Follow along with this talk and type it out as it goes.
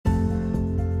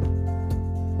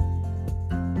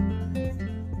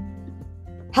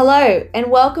Hello,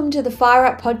 and welcome to the Fire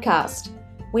Up podcast.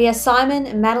 We are Simon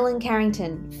and Madeline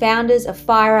Carrington, founders of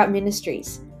Fire Up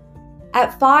Ministries.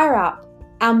 At Fire Up,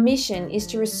 our mission is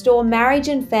to restore marriage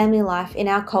and family life in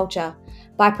our culture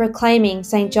by proclaiming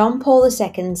St. John Paul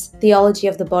II's theology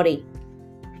of the body.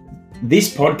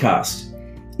 This podcast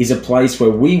is a place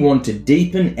where we want to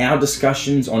deepen our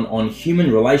discussions on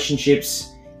human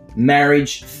relationships,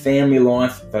 marriage, family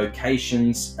life,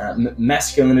 vocations,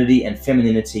 masculinity and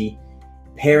femininity,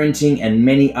 parenting, and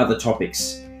many other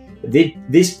topics.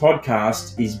 This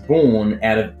podcast is born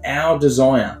out of our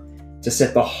desire to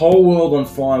set the whole world on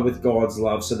fire with God's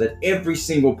love so that every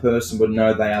single person would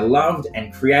know they are loved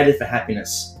and created for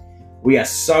happiness. We are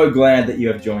so glad that you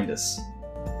have joined us.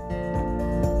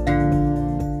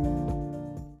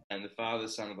 And the Father,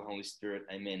 Son, and the Holy Spirit,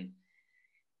 amen.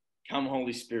 Come,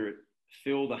 Holy Spirit,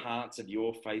 fill the hearts of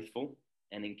your faithful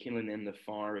and enkindle in them the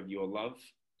fire of your love.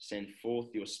 Send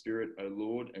forth your Spirit, O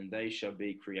Lord, and they shall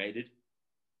be created,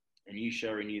 and you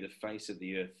shall renew the face of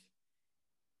the earth.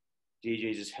 Dear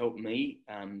Jesus, help me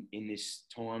in this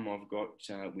time I've got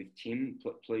with Tim.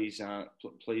 Please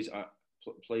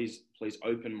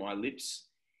open my lips.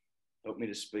 Help me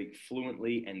to speak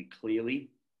fluently and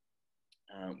clearly,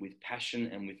 with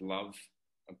passion and with love.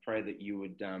 I pray that you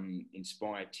would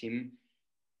inspire Tim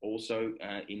also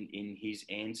in his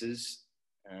answers.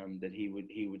 That he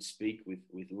would speak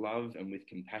with love and with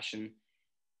compassion,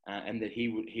 and that he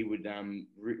would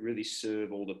really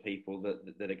serve all the people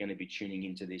that are going to be tuning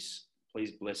into this.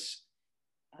 Please bless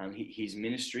his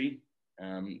ministry,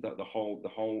 the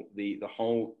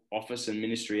whole office and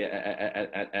ministry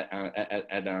at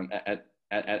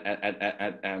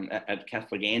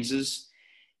Catholic Answers,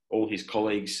 all his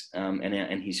colleagues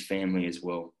and his family as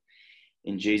well.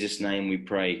 In Jesus' name we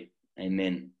pray.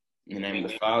 Amen. In the name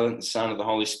of the Father, the Son, and the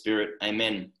Holy Spirit.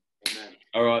 Amen. Amen.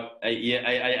 All right. Are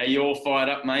you all fired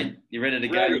up, mate? You ready to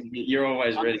go? You're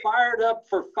always ready. I'm fired up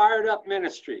for Fired Up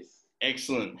Ministries.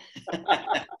 Excellent.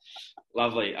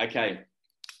 Lovely. Okay.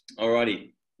 All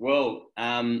righty. Well,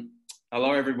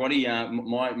 hello everybody.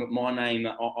 My name.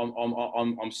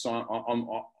 I'm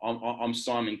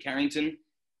Simon Carrington.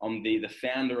 I'm the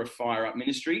founder of Fire Up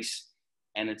Ministries,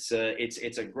 and it's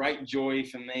a great joy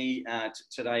for me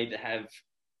today to have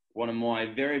one of my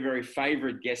very, very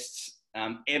favourite guests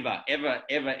ever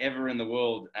in the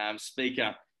world,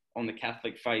 speaker on the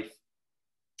Catholic faith.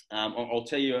 I'll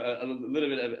tell you a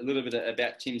little bit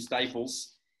about Tim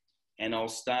Staples, and I'll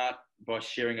start by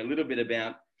sharing a little bit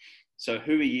about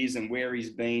who he is and where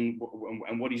he's been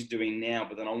and what he's doing now.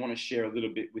 But then I want to share a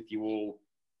little bit with you all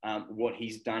what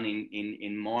he's done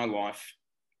in my life.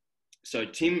 So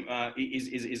Tim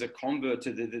is a convert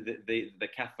to the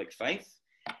Catholic faith.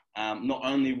 Not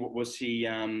only was he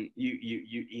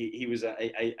was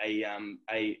a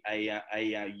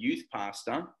youth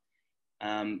pastor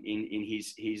in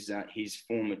his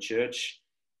former church,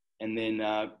 and then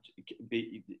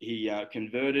he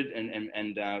converted and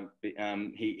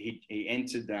he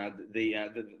entered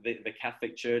the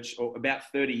Catholic Church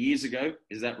about 30 years ago.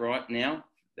 Is that right now?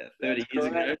 About 30 years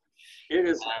ago. It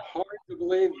is hard to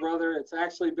believe, brother. It's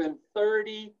actually been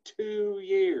 32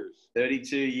 years.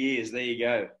 32 years. There you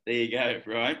go.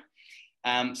 Right.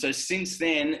 So since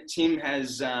then, Tim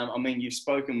has, you've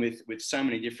spoken with so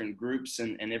many different groups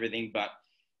and everything, but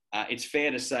it's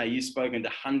fair to say you've spoken to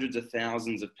hundreds of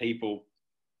thousands of people.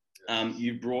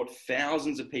 You brought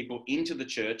thousands of people into the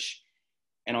church.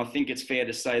 And I think it's fair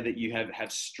to say that you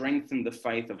have strengthened the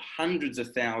faith of hundreds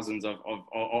of thousands of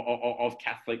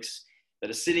Catholics that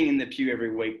are sitting in the pew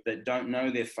every week that don't know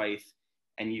their faith,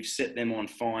 and you've set them on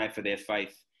fire for their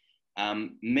faith.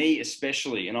 Me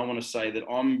especially, and I want to say that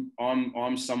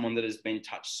I'm someone that has been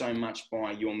touched so much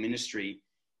by your ministry,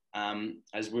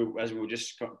 as we were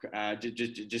just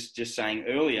saying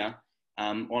earlier.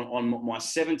 On my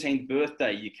 17th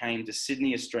birthday, you came to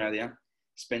Sydney, Australia.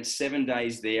 Spent 7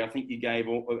 days there. I think you gave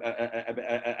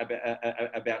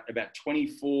about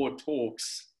 24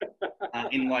 talks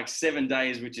in like 7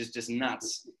 days, which is just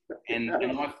nuts. And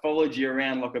I followed you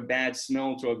around like a bad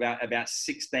smell to about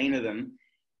 16 of them.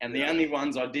 And the only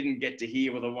ones I didn't get to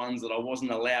hear were the ones that I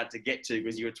wasn't allowed to get to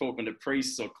because you were talking to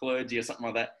priests or clergy or something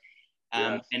like that.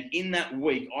 And in that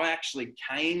week, I actually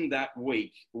came that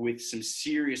week with some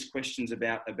serious questions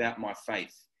about my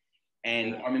faith.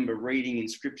 And I remember reading in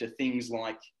scripture things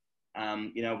like,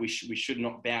 we should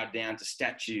not bow down to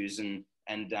statues and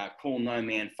call no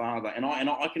man father. And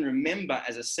I can remember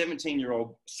as a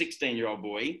 17-year-old, 16-year-old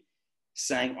boy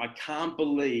saying, I can't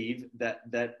believe that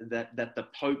the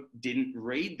Pope didn't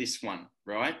read this one,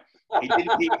 right? He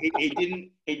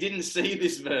didn't see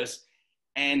this verse.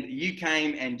 And you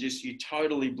came and you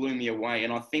totally blew me away.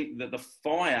 And I think that the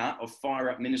fire of Fire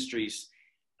Up Ministries,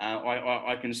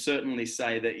 I can certainly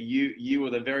say that you were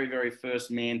the very, very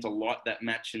first man to light that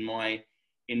match in my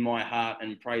heart,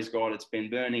 and praise God, it's been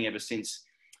burning ever since.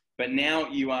 But now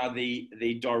you are the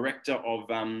director of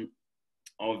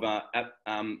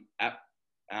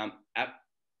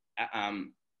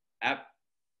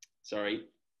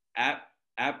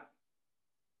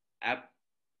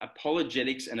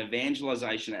apologetics and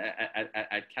evangelization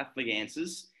at Catholic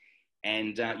Answers,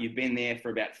 and you've been there for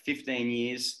about 15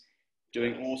 years,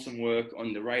 doing awesome work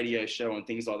on the radio show and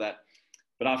things like that.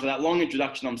 But after that long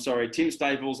introduction, I'm sorry, Tim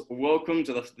Staples, welcome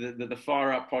to the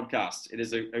Fire Up podcast. It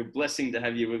is a blessing to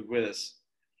have you with us.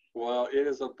 Well, it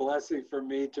is a blessing for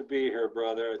me to be here,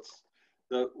 brother. It's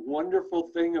the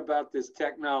wonderful thing about this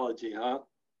technology, huh?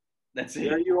 That's it.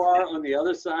 There you are on the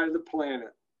other side of the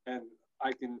planet, and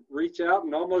I can reach out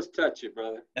and almost touch you,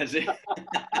 brother. That's it.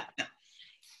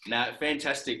 No,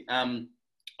 fantastic.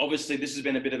 Obviously, this has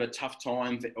been a bit of a tough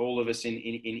time for all of us in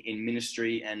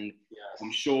ministry, and yes,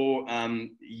 I'm sure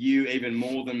you, even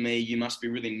more than me, you must be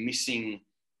really missing,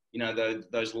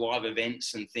 those live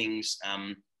events and things.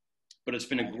 But it's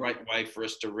been a great way for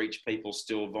us to reach people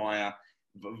still via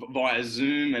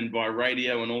Zoom and by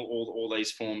radio and all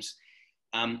these forms.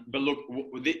 But look,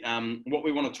 what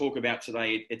we want to talk about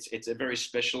today, it's a very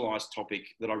specialised topic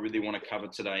that I really want to cover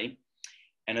today.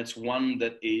 And it's one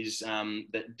that is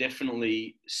that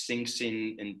definitely sinks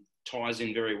in and ties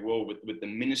in very well with the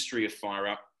ministry of Fire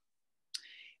Up.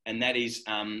 And that is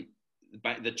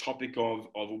the topic of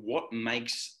what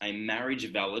makes a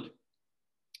marriage valid.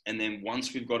 And then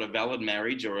once we've got a valid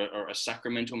marriage or a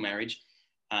sacramental marriage,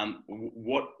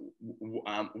 what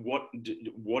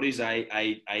is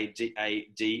a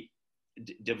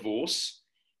divorce?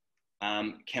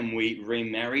 Can we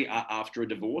remarry after a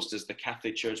divorce? Does the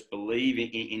Catholic Church believe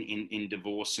in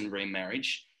divorce and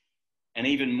remarriage? And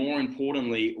even more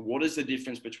importantly, what is the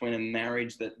difference between a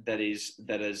marriage a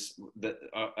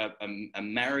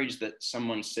marriage that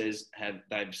someone says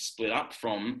they've split up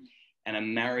from, and a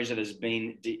marriage that has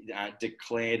been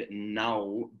declared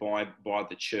null by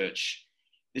the church?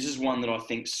 This is one that I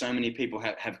think so many people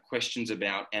have questions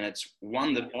about, and it's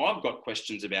one that I've got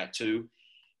questions about too.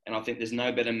 And I think there's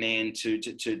no better man to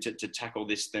tackle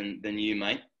this than you,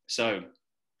 mate. So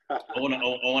I want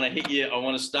to hit you. I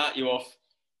want to start you off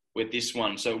with this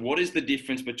one. So what is the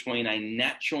difference between a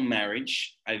natural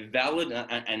marriage, a valid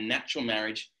and natural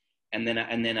marriage, and then a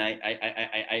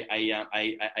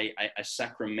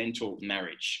sacramental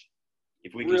marriage?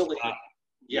 If we can really start,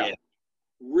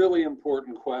 really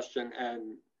important question,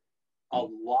 and a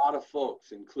lot of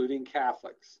folks, including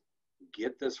Catholics,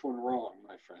 get this one wrong,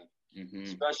 my friend. Mm-hmm.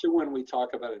 Especially when we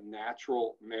talk about a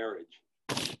natural marriage.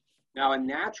 Now, a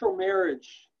natural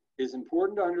marriage is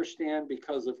important to understand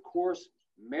because, of course,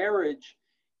 marriage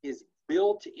is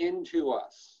built into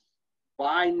us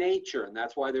by nature, and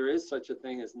that's why there is such a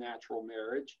thing as natural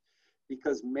marriage,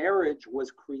 because marriage was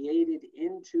created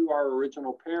into our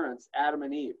original parents, Adam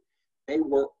and Eve. They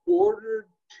were ordered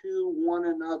to one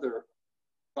another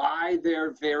by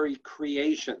their very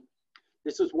creation.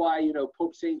 This is why,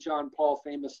 Pope St. John Paul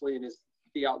famously in his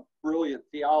brilliant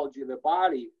theology of the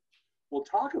body will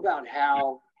talk about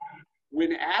how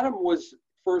when Adam was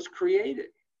first created,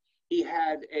 he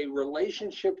had a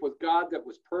relationship with God that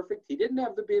was perfect. He didn't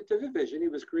have the beatific vision. He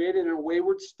was created in a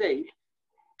wayward state.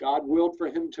 God willed for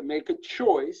him to make a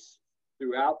choice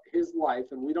throughout his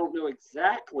life, and we don't know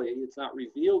exactly, it's not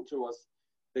revealed to us,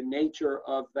 the nature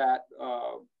of that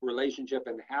relationship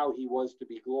and how he was to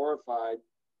be glorified.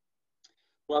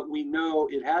 But we know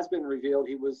it has been revealed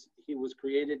he was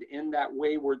created in that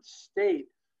wayward state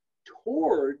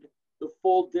toward the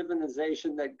full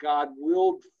divinization that God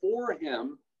willed for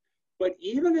him. But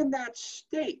even in that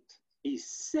state, he's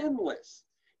sinless.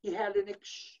 He had an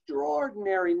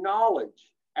extraordinary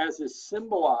knowledge, as is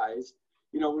symbolized.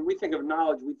 When we think of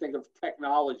knowledge, we think of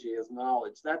technology as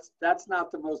knowledge. That's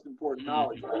not the most important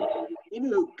knowledge. Right? He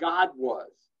knew who God was,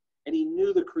 and he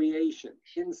knew the creation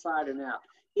inside and out.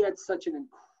 He had such an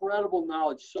incredible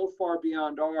knowledge, so far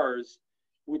beyond ours,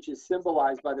 which is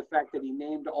symbolized by the fact that he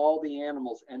named all the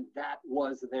animals, and that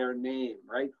was their name,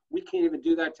 right? We can't even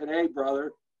do that today,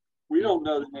 brother. We don't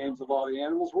know the names of all the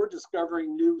animals. We're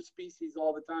discovering new species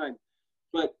all the time.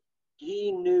 But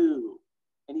he knew,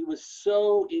 and he was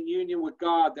so in union with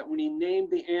God that when he named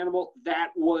the animal,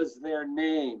 that was their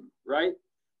name, right?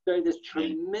 So this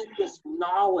tremendous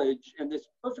knowledge and this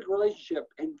perfect relationship,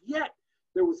 and yet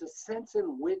there was a sense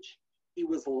in which he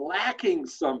was lacking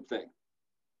something.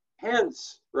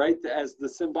 Hence, right, as the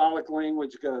symbolic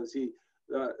language goes, he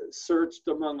searched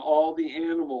among all the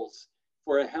animals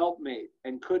for a helpmate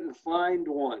and couldn't find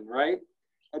one, right?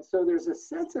 And so there's a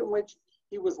sense in which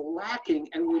he was lacking.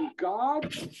 And when God,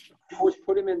 of course,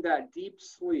 put him in that deep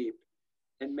sleep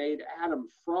and made Adam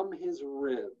from his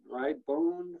rib, right?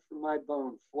 Bone from my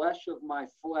bone, flesh of my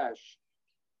flesh,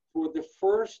 for the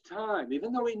first time,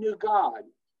 even though he knew God,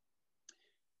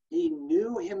 he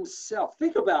knew himself.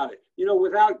 Think about it,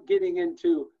 without getting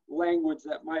into language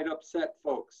that might upset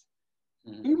folks.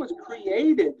 Mm-hmm. He was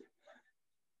created,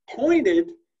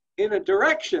 pointed in a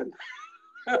direction,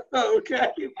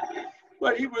 okay?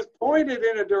 But he was pointed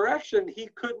in a direction he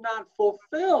could not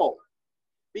fulfill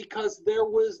because there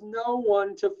was no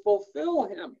one to fulfill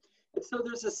him. And so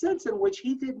there's a sense in which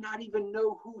he did not even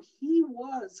know who he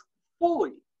was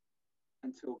fully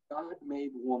until God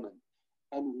made woman.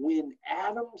 And when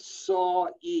Adam saw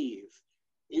Eve,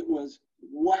 it was,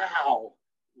 wow,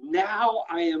 now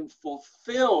I am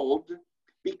fulfilled,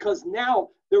 because now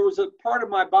there was a part of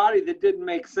my body that didn't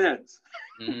make sense.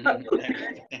 Now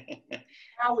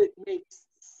it makes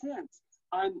sense.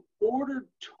 I'm ordered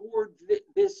toward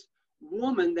this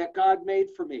woman that God made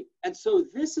for me. And so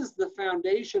this is the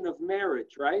foundation of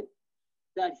marriage, right?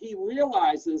 That he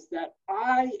realizes that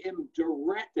I am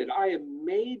directed, I am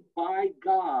made by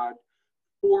God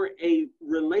for a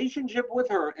relationship with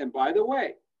her. And by the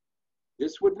way,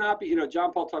 this would not be,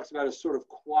 John Paul talks about a sort of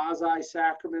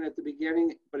quasi-sacrament at the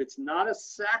beginning, but it's not a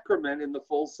sacrament in the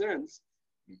full sense,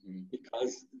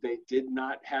 because they did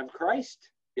not have Christ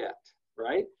yet,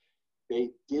 right? They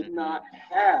did not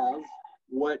have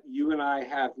what you and I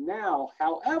have now.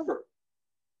 However,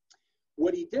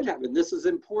 what he did have, and this is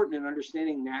important in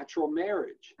understanding natural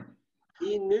marriage,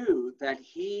 he knew that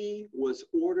he was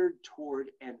ordered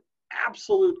toward an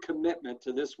absolute commitment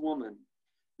to this woman,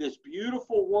 this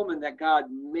beautiful woman that God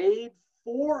made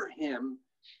for him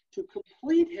to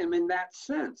complete him in that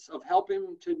sense of helping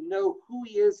him to know who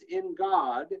he is in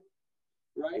God,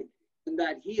 right? And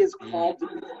that he is called to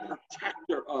be the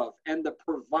protector of and the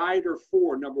provider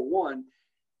for, number one.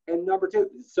 And number two,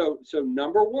 so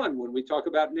number one, when we talk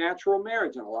about natural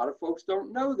marriage, and a lot of folks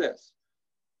don't know this,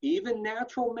 even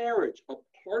natural marriage,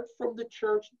 apart from the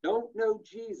church, don't know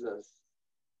Jesus,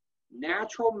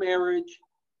 natural marriage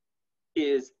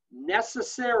is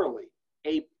necessarily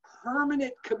a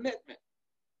permanent commitment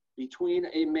between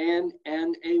a man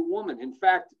and a woman. In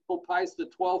fact, Pope Pius XII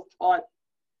taught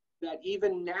that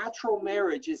even natural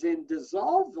marriage is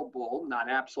indissoluble, not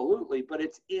absolutely, but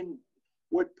it's in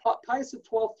what Pius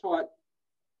XII taught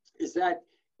is that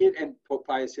and Pope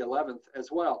Pius XI as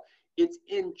well, it's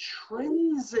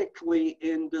intrinsically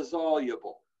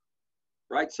indissoluble.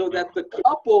 Right, so that the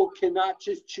couple cannot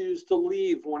just choose to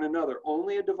leave one another.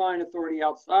 Only a divine authority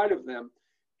outside of them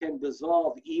can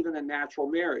dissolve even a natural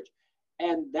marriage.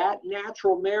 And that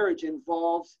natural marriage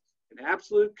involves an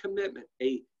absolute commitment,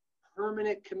 a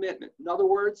permanent commitment. In other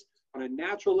words, on a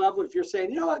natural level, if you're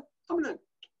saying, what, I'm going to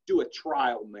do a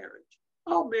trial marriage.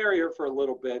 I'll marry her for a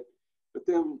little bit, but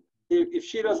then if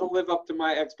she doesn't live up to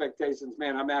my expectations,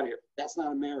 man, I'm out of here. That's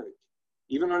not a marriage,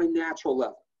 even on a natural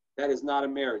level. That is not a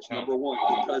marriage, number one,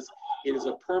 because it is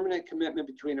a permanent commitment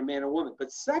between a man and woman.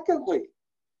 But secondly,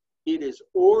 it is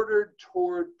ordered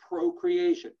toward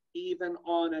procreation, even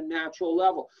on a natural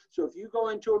level. So if you go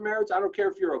into a marriage, I don't care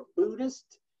if you're a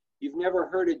Buddhist, you've never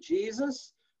heard of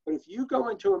Jesus, but if you go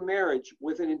into a marriage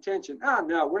with an intention,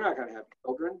 no, we're not going to have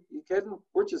children. You kidding?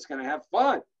 We're just going to have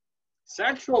fun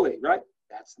sexually, right?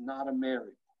 That's not a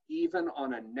marriage. Even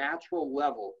on a natural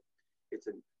level, it's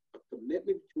a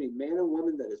commitment between man and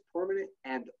woman that is permanent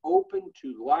and open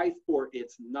to life, or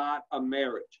it's not a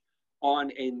marriage on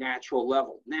a natural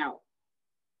level. Now,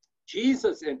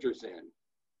 Jesus enters in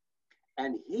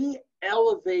and he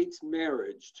elevates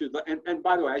marriage to the, and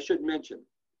by the way, I should mention,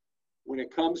 when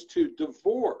it comes to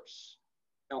divorce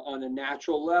on a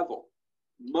natural level,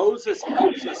 Moses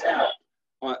helps us out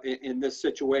in this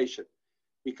situation.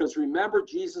 Because remember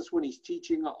Jesus, when he's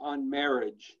teaching on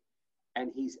marriage, and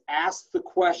he's asked the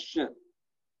question,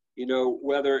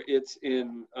 whether it's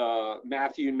in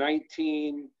Matthew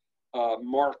 19,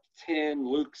 Mark 10,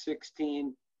 Luke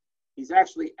 16, he's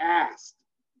actually asked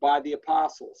by the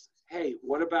apostles, hey,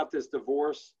 what about this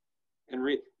divorce? And,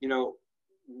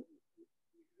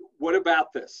 what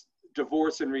about this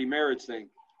divorce and remarriage thing?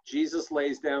 Jesus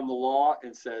lays down the law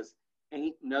and says,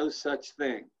 ain't no such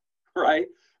thing, right?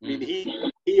 I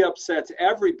mean, he upsets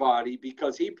everybody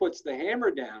because he puts the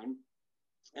hammer down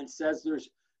and says there's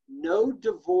no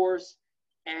divorce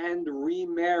and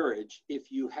remarriage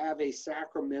if you have a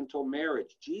sacramental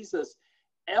marriage. Jesus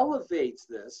elevates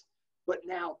this, but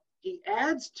now he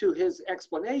adds to his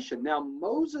explanation. Now,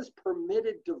 Moses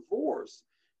permitted divorce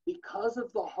because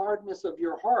of the hardness of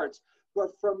your hearts,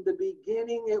 But from the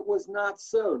beginning, it was not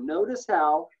so. Notice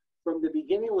how from the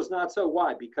beginning it was not so.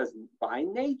 Why? Because by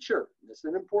nature, this is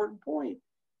an important point,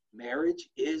 marriage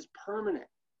is permanent.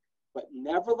 But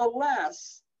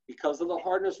nevertheless, because of the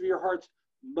hardness of your hearts,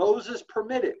 Moses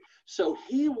permitted. So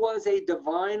he was a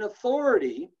divine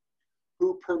authority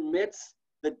who permits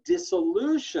the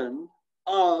dissolution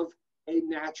of a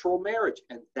natural marriage,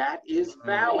 and that is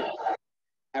valid.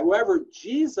 However,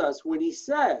 Jesus, when he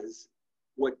says,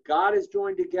 what God has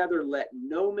joined together, let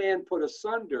no man put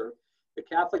asunder, the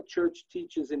Catholic Church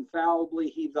teaches infallibly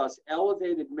he thus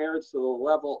elevated marriage to the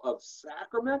level of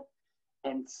sacrament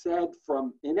and said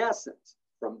in essence,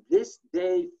 from this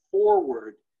day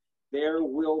forward, there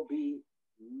will be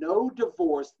no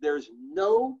divorce. There's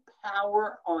no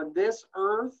power on this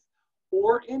earth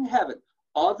or in heaven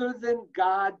other than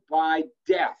God by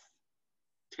death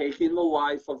taking the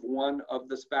life of one of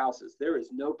the spouses. There is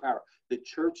no power. The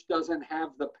church doesn't have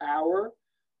the power.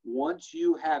 Once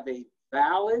you have a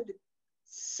valid,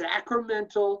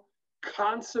 sacramental,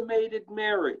 consummated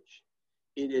marriage,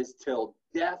 it is till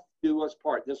death do us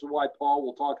part. This is why Paul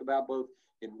will talk about both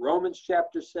in Romans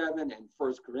chapter 7 and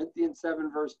 1 Corinthians 7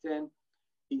 verse 10.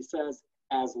 He says,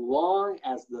 as long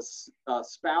as the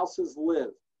spouses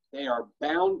live, they are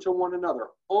bound to one another.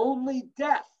 Only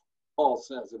death, Paul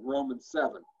says in Romans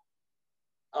 7,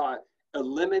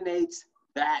 eliminates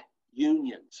that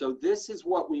union. So this is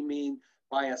what we mean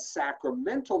by a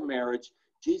sacramental marriage.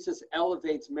 Jesus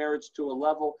elevates marriage to a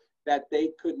level that they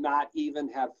could not even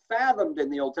have fathomed in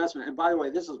the Old Testament. And by the way,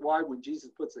 this is why when Jesus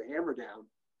puts the hammer down,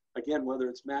 again, whether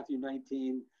it's Matthew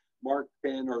 19, Mark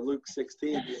 10, or Luke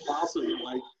 16, the apostles are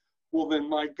like, well, then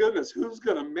my goodness, who's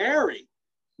going to marry?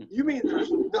 You mean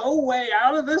there's no way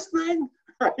out of this thing?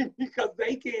 Right? Because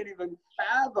they can't even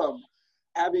fathom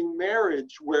having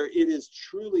marriage where it is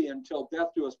truly until death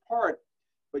do us part.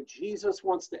 But Jesus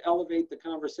wants to elevate the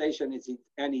conversation,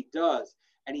 and he does.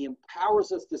 And he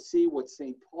empowers us to see what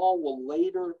St. Paul will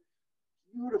later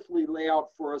beautifully lay out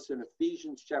for us in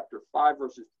Ephesians chapter 5,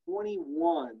 verses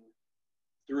 21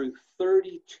 through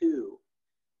 32,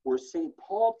 where St.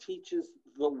 Paul teaches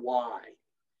the why.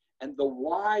 And the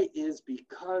why is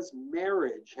because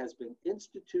marriage has been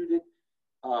instituted,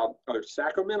 or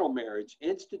sacramental marriage,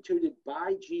 instituted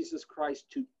by Jesus Christ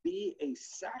to be a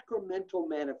sacramental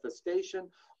manifestation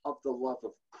of the love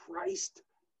of Christ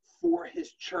for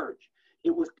his church.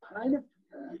 It was kind of,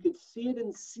 you could see it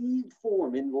in seed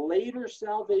form in later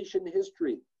salvation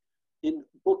history, in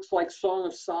books like Song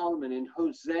of Solomon and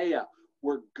Hosea,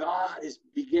 where God is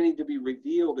beginning to be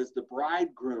revealed as the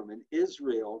bridegroom and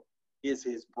Israel is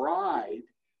his bride.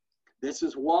 This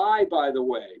is why, by the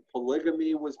way,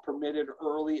 polygamy was permitted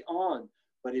early on,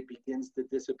 but it begins to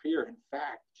disappear. In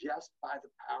fact, just by the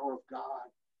power of God.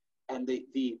 And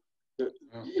think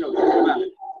about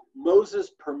it.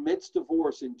 Moses permits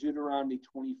divorce in Deuteronomy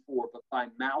 24, but by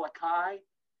Malachi,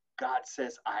 God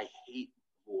says, I hate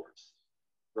divorce,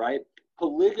 right?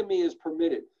 Polygamy is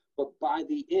permitted, but by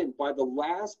the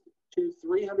last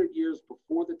 300 years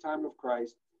before the time of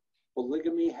Christ,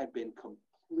 polygamy had been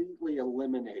completely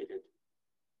eliminated,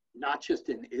 not just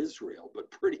in Israel, but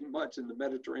pretty much in the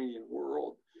Mediterranean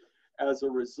world, as a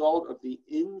result of the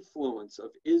influence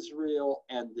of Israel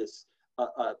and this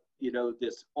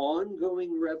this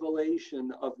ongoing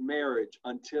revelation of marriage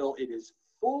until it is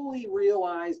fully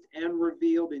realized and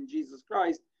revealed in Jesus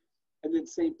Christ. And then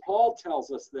St. Paul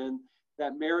tells us then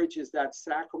that marriage is that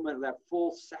sacrament, that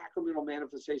full sacramental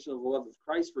manifestation of the love of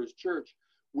Christ for his church,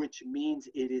 which means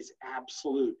it is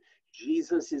absolute.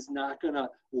 Jesus is not going to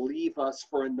leave us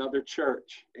for another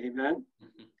church. Amen?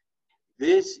 Mm-hmm.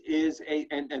 This is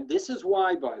and this is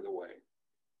why, by the way,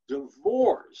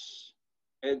 divorce,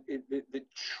 and the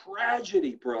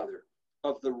tragedy, brother,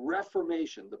 of the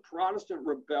Reformation, the Protestant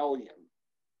rebellion,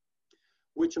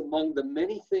 which among the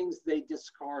many things they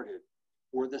discarded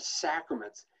were the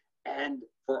sacraments, and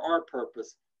for our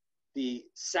purpose, the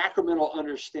sacramental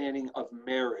understanding of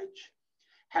marriage,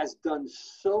 has done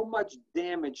so much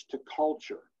damage to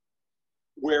culture,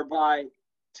 whereby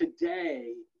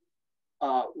today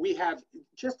we have,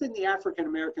 just in the African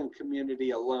American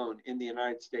community alone in the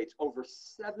United States, over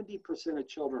 70% of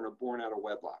children are born out of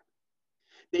wedlock.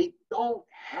 They don't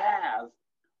have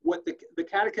what the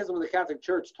Catechism of the Catholic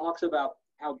Church talks about,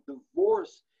 how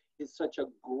divorce is such a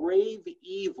grave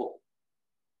evil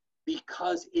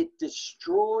because it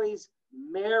destroys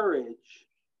marriage,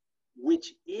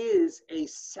 which is a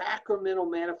sacramental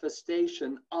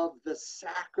manifestation of the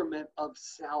sacrament of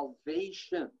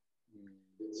salvation.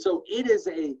 So it is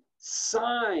a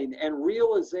sign and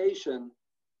realization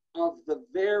of the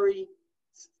very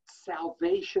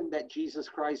salvation that Jesus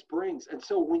Christ brings. And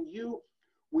so when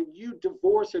when you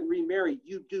divorce and remarry,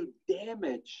 you do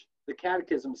damage, the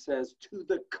Catechism says, to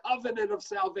the covenant of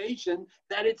salvation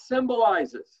that it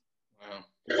symbolizes.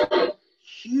 Wow.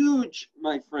 Huge,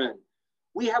 my friend.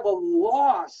 We have a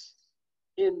loss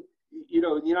in, in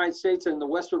the United States and the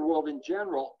Western world in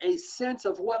general, a sense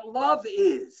of what love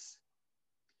is.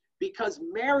 Because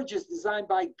marriage is designed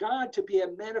by God to be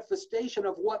a manifestation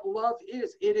of what love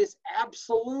is. It is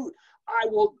absolute. I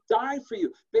will die for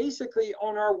you. Basically,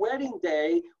 on our wedding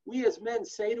day, we as men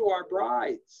say to our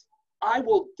brides, I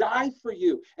will die for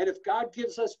you. And if God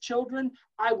gives us children,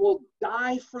 I will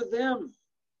die for them.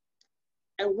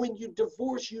 And when you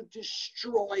divorce, you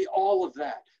destroy all of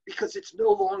that because it's no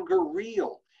longer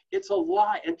real. It's a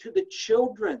lie. And to the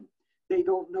children, they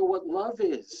don't know what love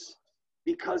is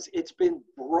because it's been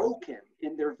broken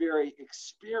in their very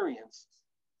experience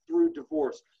through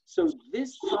divorce. So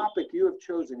this topic you have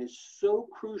chosen is so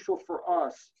crucial for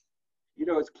us.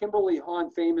 As Kimberly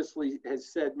Hahn famously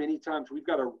has said many times, we've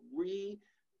got to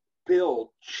rebuild,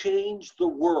 change the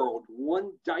world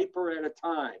one diaper at a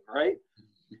time, right?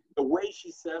 The way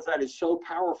she says that is so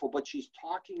powerful, but she's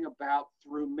talking about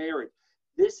through marriage.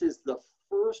 This is the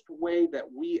first way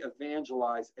that we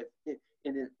evangelize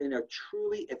in a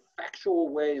truly effectual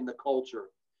way in the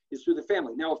culture, is through the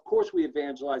family. Now, of course, we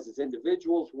evangelize as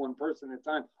individuals, one person at a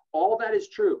time. All that is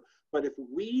true. But if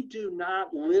we do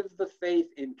not live the faith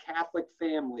in Catholic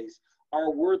families,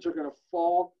 our words are going to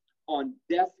fall on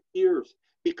deaf ears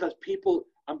because people,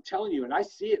 I'm telling you, and I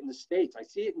see it in the States, I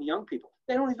see it in young people,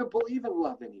 they don't even believe in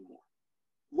love anymore.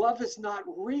 Love is not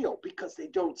real because they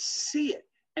don't see it.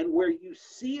 And where you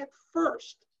see it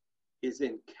first is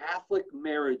in Catholic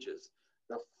marriages.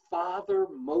 The father,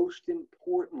 most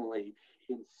importantly,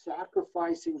 in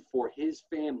sacrificing for his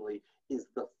family, is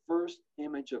the first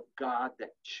image of God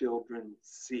that children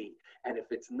see. And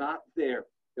if it's not there,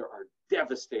 there are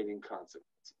devastating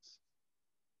consequences.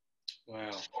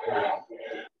 Wow.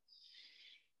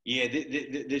 Yeah,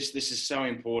 this is so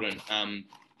important.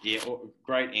 Yeah,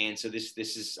 great answer. This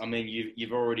is. I mean,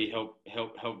 you've already helped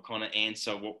kind of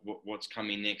answer what's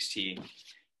coming next here.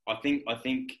 I think.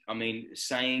 I mean,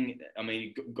 saying. I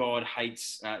mean, God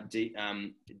hates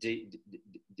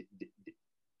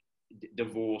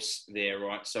divorce. There,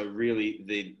 right? So really,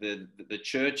 the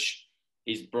church,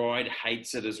 his bride,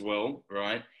 hates it as well,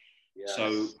 right? Yes.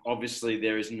 So obviously,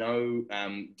 there is no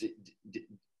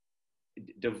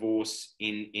divorce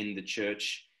in the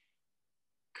church.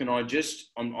 Can I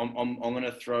just, I'm going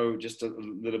to throw just a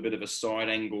little bit of a side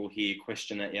angle here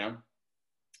question at you.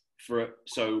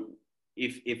 So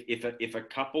if a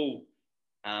couple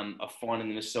are finding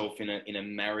themselves in a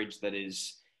marriage that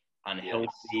is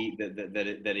unhealthy, yes,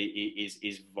 that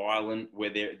is violent, where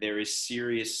there is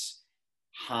serious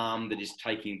harm that is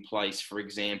taking place, for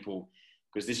example,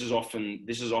 because this is often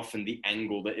the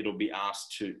angle that it'll be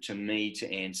asked to me to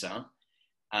answer.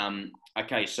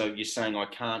 Okay, so you're saying I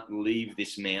can't leave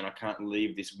this man, I can't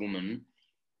leave this woman.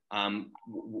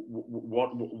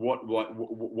 What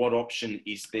option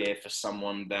is there for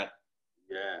someone that,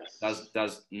 yes,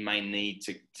 may need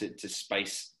to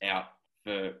space out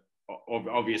for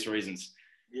obvious reasons?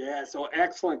 Yeah, so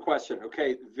excellent question.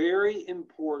 Okay, very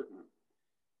important.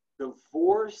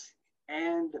 Divorce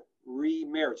and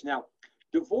remarriage. Now,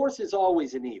 divorce is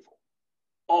always an evil,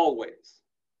 always.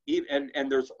 And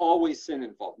there's always sin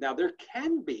involved. Now, there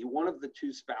can be one of the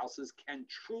two spouses can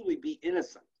truly be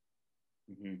innocent.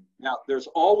 Mm-hmm. Now, there's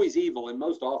always evil, and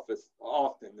most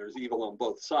often there's evil on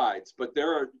both sides, but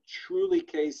there are truly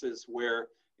cases where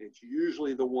it's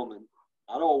usually the woman,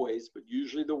 not always, but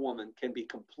usually the woman can be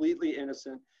completely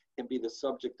innocent, can be the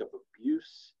subject of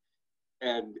abuse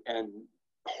and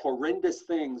horrendous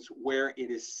things where it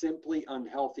is simply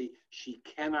unhealthy. She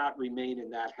cannot remain in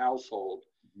that household.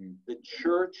 Mm-hmm. The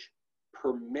church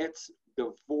permits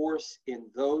divorce in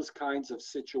those kinds of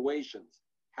situations.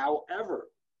 However,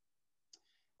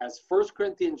 as 1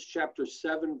 Corinthians chapter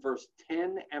 7, verse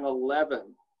 10 and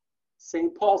 11,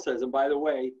 St. Paul says, and by the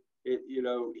way,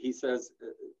 he says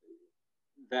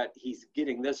that he's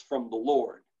getting this from the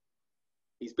Lord.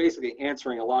 He's basically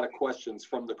answering a lot of questions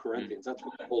from the Corinthians. That's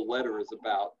what the whole letter is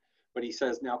about. But he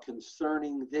says, now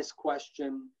concerning this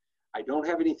question, I don't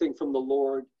have anything from the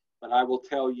Lord, but I will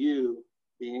tell you,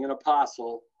 being an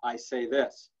apostle, I say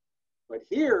this. But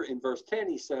here in verse 10,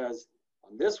 he says,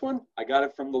 on this one, I got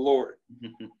it from the Lord.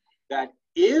 That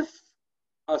if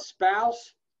a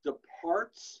spouse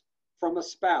departs from a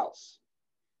spouse,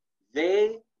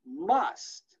 they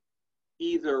must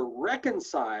either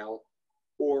reconcile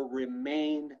or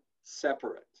remain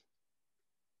separate.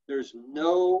 There's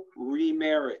no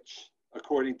remarriage,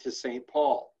 according to St.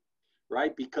 Paul,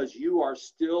 right? Because you are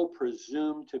still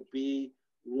presumed to be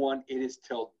one, it is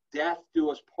till death do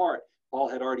us part. Paul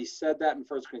had already said that in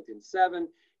 1 Corinthians 7.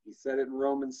 He said it in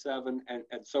Romans 7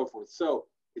 and so forth. So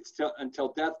it's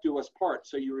until death do us part.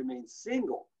 So you remain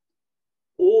single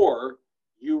or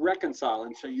you reconcile.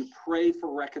 And so you pray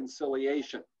for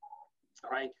reconciliation.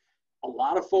 All right. A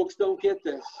lot of folks don't get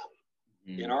this.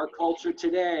 In our culture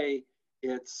today,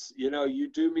 it's, you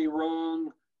do me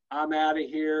wrong, I'm out of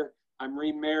here, I'm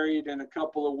remarried in a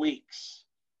couple of weeks,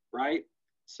 right?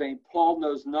 St. Paul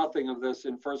knows nothing of this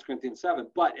in 1 Corinthians 7,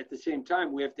 but at the same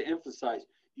time, we have to emphasize,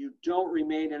 you don't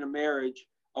remain in a marriage,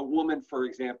 a woman, for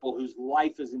example, whose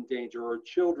life is in danger or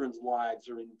children's lives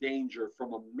are in danger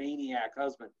from a maniac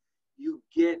husband. You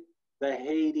get the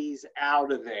Hades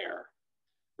out of there.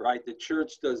 Right? The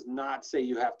church does not say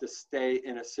you have to stay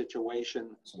in a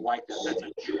situation like that. That's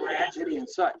a tragedy and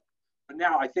such. But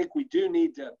now I think we do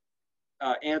need to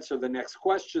answer the next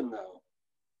question, though.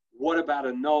 What about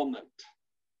annulment?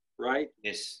 Right?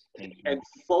 Yes. Thank you. And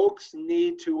folks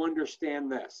need to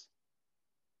understand this.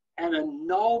 An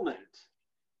annulment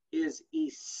is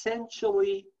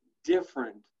essentially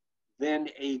different than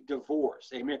a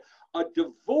divorce. Amen. A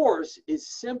divorce is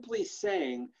simply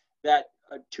saying that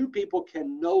two people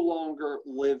can no longer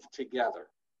live together,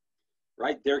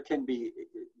 right? There can be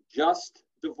just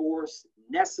divorce,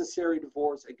 necessary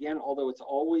divorce. Again, although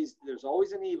there's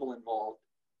always an evil involved,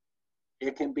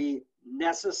 it can be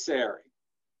necessary.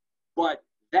 But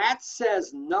that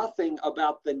says nothing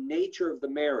about the nature of the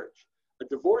marriage. A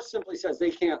divorce simply says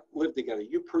they can't live together.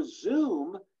 You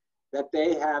presume that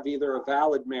they have either a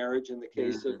valid marriage in the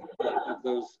case of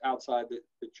those outside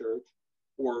the church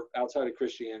or outside of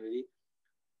Christianity,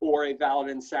 or a valid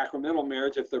and sacramental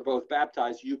marriage if they're both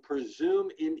baptized. You presume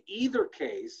in either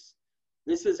case,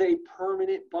 this is a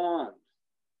permanent bond.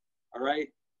 All right?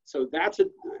 So that's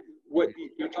what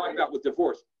you're talking about with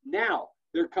divorce. Now,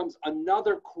 there comes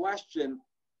another question,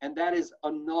 and that is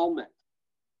annulment.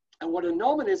 And what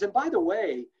annulment is, and by the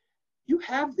way, you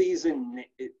have these in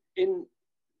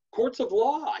courts of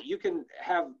law. You can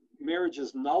have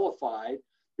marriages nullified.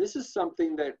 This is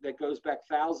something that goes back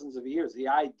thousands of years, the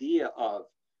idea of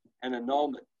an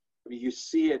annulment. I mean, you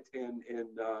see it in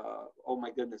oh my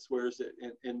goodness, where is it?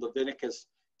 In Leviticus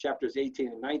chapters 18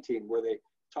 and 19, where they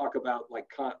talk about like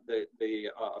the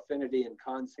affinity and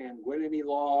consanguinity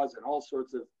laws and all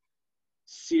sorts of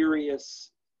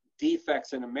serious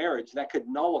defects in a marriage that could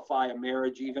nullify a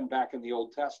marriage even back in the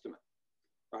Old Testament,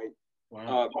 right?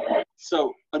 Wow.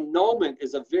 So annulment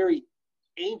is a very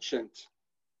ancient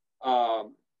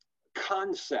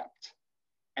concept.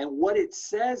 And what it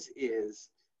says is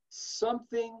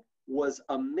something was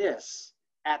amiss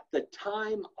at the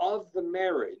time of the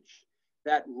marriage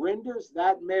that renders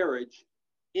that marriage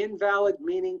invalid,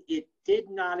 meaning it did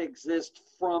not exist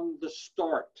from the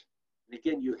start. And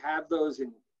again, you have those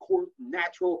in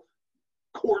natural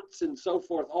courts and so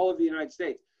forth, all over the United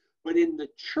States. But in the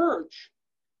church,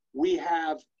 we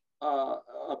have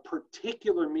a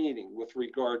particular meaning with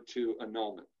regard to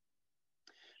annulment.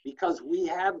 Because we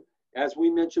have, as we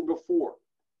mentioned before,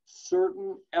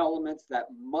 certain elements that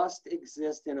must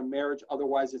exist in a marriage,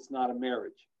 otherwise it's not a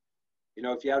marriage.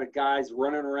 If you have a guy's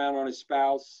running around on his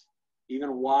spouse,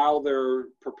 even while they're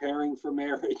preparing for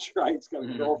marriage, right? He's got a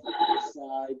girlfriend on his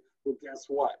side. Well, guess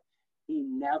what? He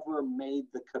never made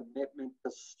the commitment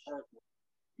to start with.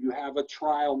 You have a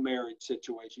trial marriage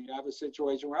situation. You have a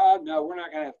situation where, oh, no, we're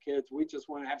not going to have kids. We just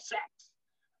want to have sex.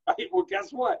 Right? Well,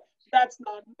 guess what? That's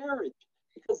not marriage,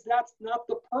 because that's not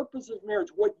the purpose of marriage.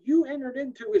 What you entered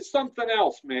into is something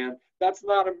else, man. That's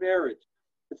not a marriage.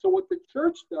 And so what the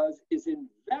church does is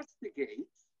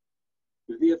investigates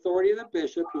through the authority of the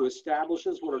bishop, who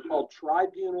establishes what are called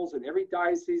tribunals in every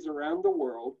diocese around the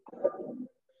world.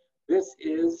 This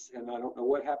is, and I don't know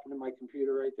what happened to my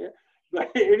computer right there, but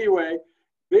anyway,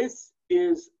 this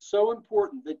is so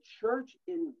important. The church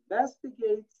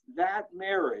investigates that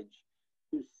marriage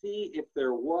to see if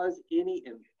there was any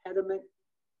impediment,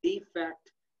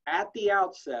 defect at the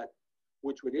outset,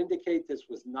 which would indicate this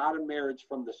was not a marriage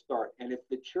from the start. And if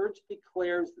the church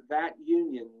declares that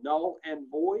union null and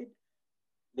void,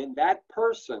 then that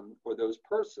person or those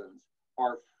persons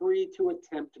are free to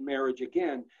attempt marriage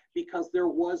again, because there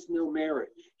was no marriage.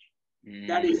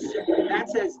 That's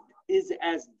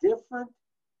as different,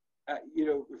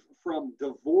 from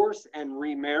divorce and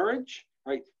remarriage,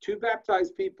 right? Two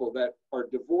baptized people that are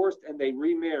divorced and they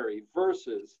remarry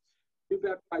versus two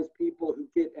baptized people who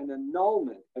get an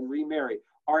annulment and remarry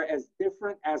are as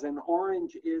different as an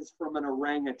orange is from an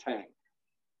orangutan.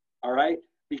 All right?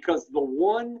 Because the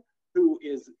one who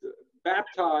is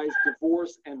baptized,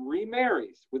 divorced, and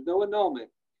remarries with no annulment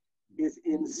is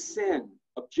in sin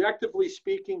Objectively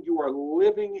speaking, you are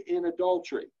living in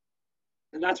adultery.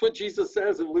 And that's what Jesus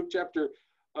says in Luke chapter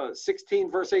 16,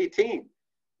 verse 18.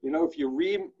 You know, if you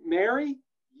remarry,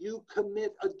 you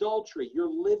commit adultery.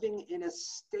 You're living in a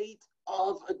state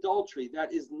of adultery.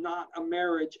 That is not a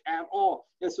marriage at all.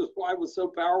 This is why it was so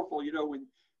powerful. You know, when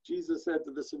Jesus said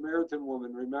to the Samaritan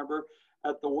woman, remember,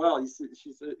 at the well, he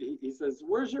says,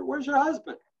 where's your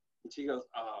husband? And she goes,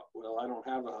 well, I don't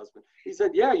have a husband. He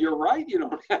said, yeah, you're right. You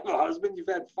don't have a husband. You've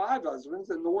had 5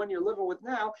 husbands, and the one you're living with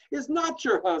now is not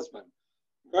your husband,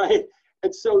 right?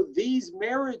 And so these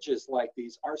marriages like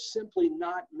these are simply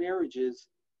not marriages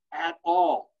at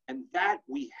all. And that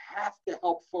we have to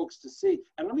help folks to see.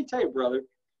 And let me tell you, brother,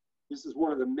 this is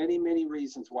one of the many, many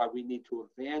reasons why we need to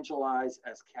evangelize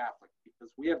as Catholics,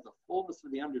 because we have the fullness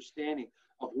of the understanding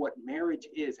of what marriage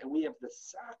is, and we have the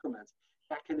sacraments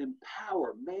that can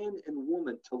empower man and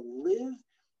woman to live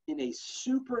in a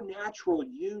supernatural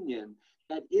union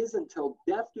that is until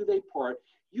death do they part.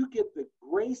 You get the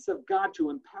grace of God to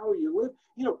empower you to live.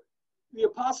 You know, the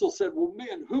apostle said, well,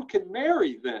 man, who can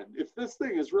marry then? If this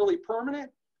thing is really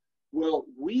permanent? Well,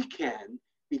 we can,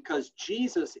 because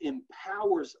Jesus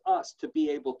empowers us to be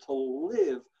able to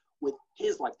live with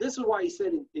his life. This is why he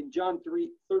said in John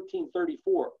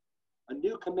 13:34, a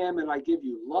new commandment I give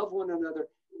you, love one another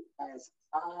as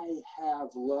I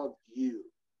have loved you.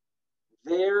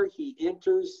 There he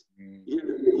enters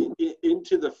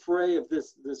into the fray of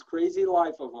this crazy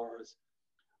life of ours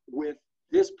with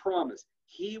this promise.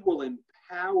 He will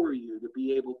empower you to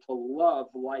be able to love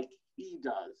like he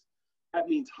does. That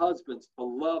means husbands to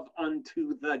love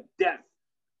unto the death.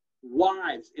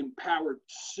 Wives empowered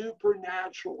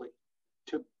supernaturally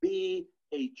to be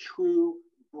a true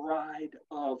bride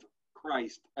of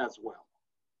Christ as well.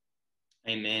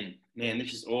 Amen. Man,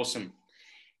 this is awesome.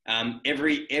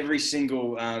 Every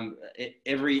single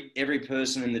every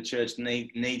person in the church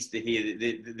needs to hear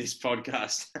this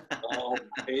podcast. Oh,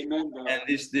 amen. And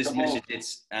this message,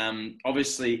 it's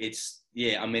obviously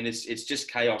I mean it's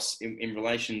just chaos in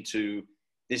relation to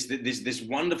this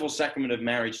wonderful sacrament of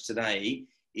marriage today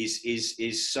is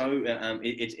so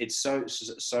it's so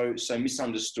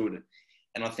misunderstood.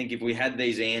 And I think if we had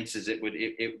these answers,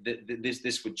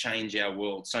 this would change our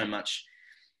world so much.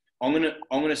 I'm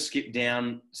gonna skip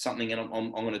down something, and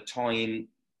I'm gonna tie in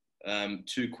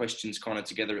 2 questions kind of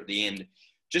together at the end.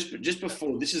 Just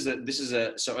before just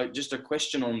a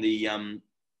question on the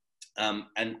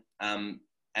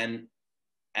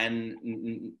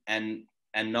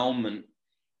annulment.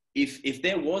 If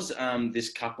there was this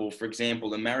couple, for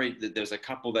example, there's a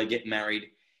couple, they get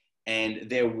married, and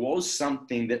there was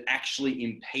something that actually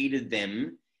impeded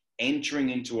them entering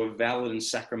into a valid and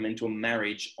sacramental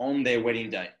marriage on their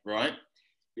wedding day, right?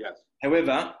 Yes.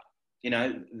 However, you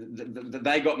know,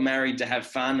 they got married to have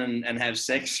fun and have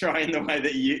sex, right? In the way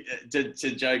that you to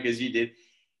joke as you did.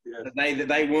 Yes. They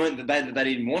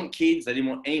didn't want kids. They didn't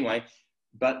want anyway.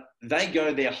 But they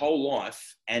go their whole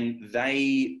life and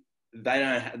they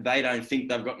don't think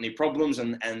they've got any problems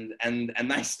and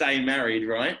they stay married,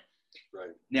 right?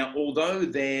 Right. Now, although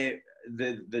I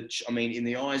mean, in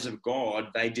the eyes of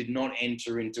God, they did not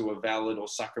enter into a valid or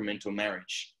sacramental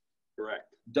marriage.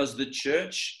 Correct. Would the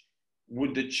church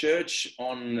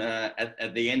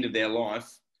at the end of their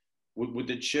life, would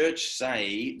the church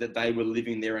say that they were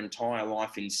living their entire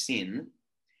life in sin,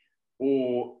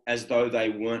 or as though they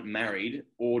weren't married?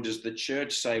 Or does the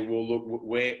church say, well, look,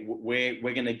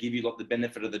 we're going to give you the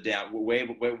benefit of the doubt. We're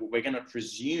going to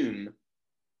presume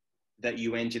that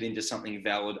you entered into something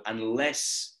valid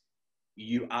unless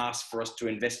you ask for us to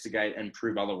investigate and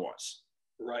prove otherwise?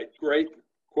 Right. Great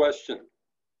question.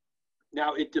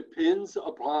 Now, it depends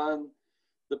upon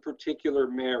the particular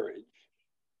marriage,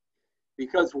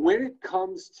 because when it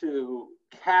comes to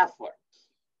Catholics,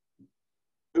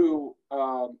 who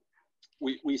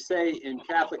we say in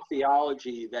Catholic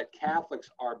theology that Catholics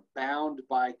are bound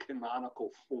by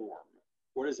canonical form.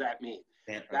 What does that mean?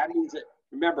 That means that,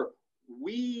 remember,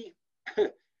 we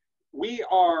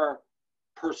are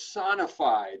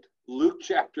personified. Luke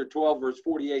chapter 12, verse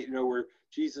 48, you know, where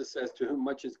Jesus says, to whom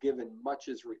much is given, much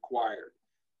is required.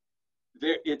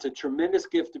 It's a tremendous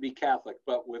gift to be Catholic,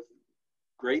 but with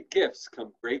great gifts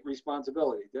come great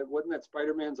responsibility. Wasn't that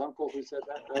Spider-Man's uncle who said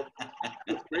that? Right?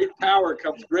 With great power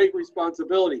comes great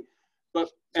responsibility.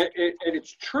 But, and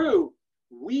it's true,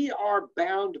 we are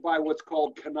bound by what's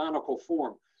called canonical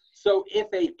form. So if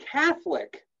a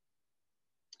Catholic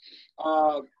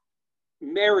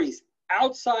marries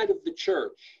outside of the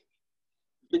church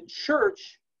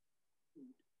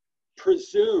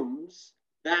presumes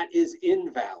that is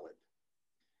invalid.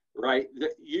 right?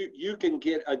 You can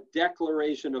get a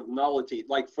declaration of nullity,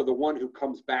 like for the one who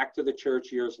comes back to the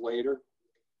church years later.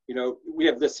 You know, we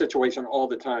have this situation all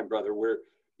the time, brother, where,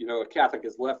 you know, a Catholic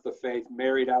has left the faith,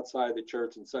 married outside the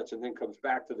church and such, and then comes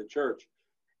back to the church.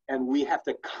 And we have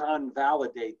to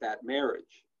convalidate that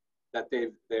marriage that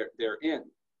they're in.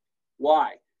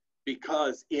 Why?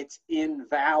 Because it's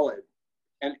invalid.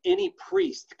 And any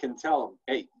priest can tell them,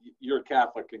 hey, you're a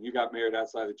Catholic and you got married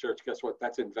outside the church. Guess what?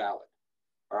 That's invalid.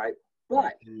 All right.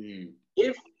 But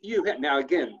if you have, now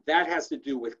again, that has to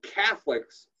do with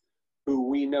Catholics who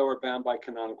we know are bound by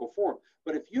canonical form.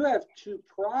 But if you have two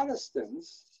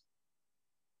Protestants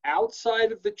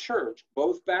outside of the church,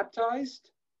 both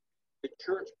baptized, the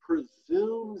church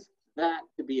presumes that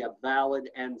to be a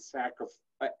valid and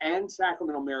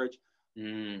sacramental marriage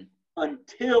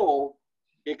until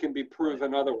it can be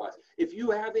proven otherwise. If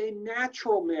you have a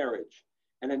natural marriage,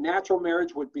 and a natural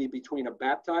marriage would be between a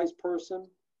baptized person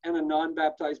and a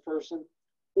non-baptized person,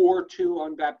 or two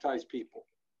unbaptized people,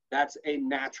 that's a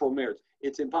natural marriage.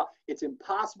 It's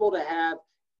impossible to have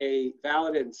a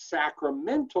valid and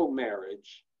sacramental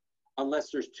marriage unless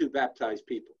there's two baptized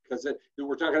people, because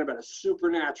we're talking about a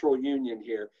supernatural union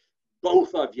here.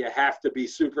 Both of you have to be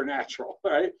supernatural,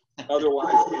 right?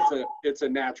 Otherwise, it's a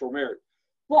natural marriage.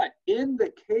 But in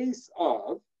the case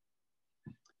of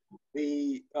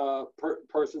the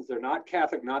persons, they're not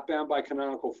Catholic, not bound by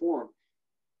canonical form,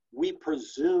 we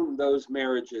presume those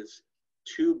marriages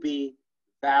to be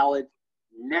valid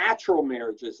natural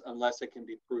marriages unless it can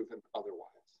be proven otherwise.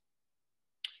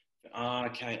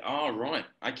 Okay. Oh, right.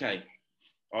 Okay.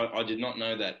 I did not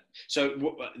know that. So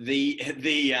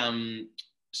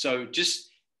so just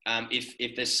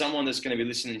if there's someone that's going to be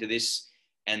listening to this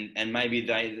and maybe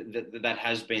that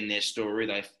has been their story,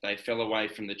 they fell away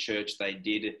from the church, they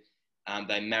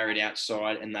married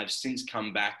outside and they've since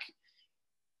come back.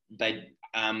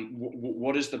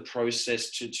 What is the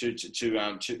process to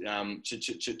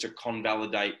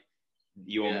convalidate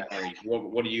your marriage?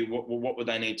 What would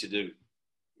they need to do?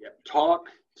 Talk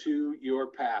to your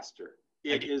pastor.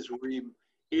 It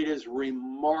is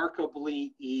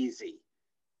remarkably easy.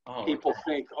 People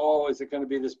think, oh, is it going to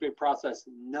be this big process?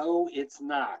 No, it's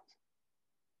not.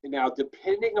 Now,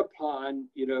 depending upon,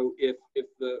 you know, if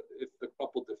the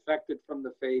couple defected from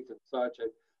the faith and such,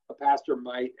 a pastor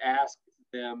might ask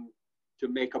them to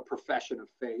make a profession of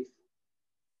faith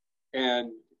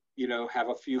and, you know, have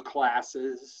a few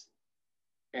classes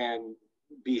and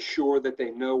be sure that they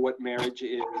know what marriage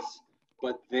is.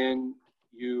 But then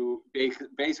you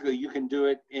basically you can do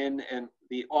it in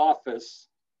the office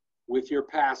with your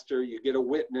pastor. You get a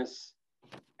witness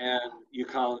and you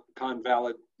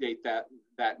convalidate that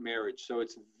marriage. So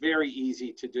it's very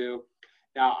easy to do.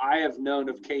 Now, I have known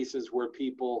of cases where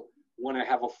people want to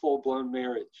have a full-blown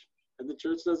marriage and the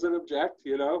church doesn't object,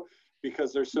 you know,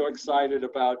 because they're so excited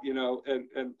about, you know,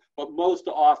 but most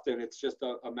often it's just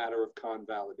a matter of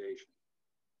convalidation.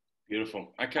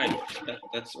 Beautiful. Okay,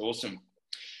 that's awesome.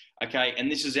 Okay, and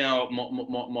this is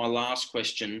my last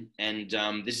question, and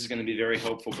this is going to be very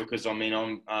helpful because I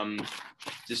mean I'm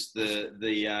just the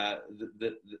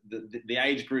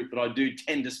age group that I do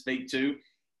tend to speak to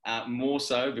more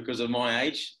so because of my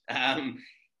age.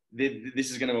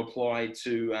 This is going to apply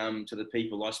to the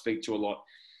people I speak to a lot.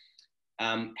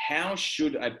 How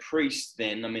should a priest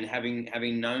then? I mean,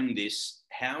 having known this,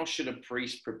 how should a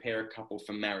priest prepare a couple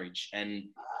for marriage, and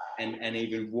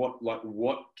even what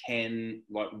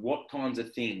kinds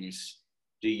of things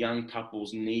do young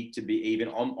couples need to be? Even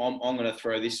I'm going to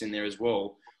throw this in there as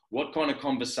well. What kind of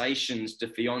conversations do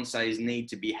fiancés need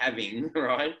to be having,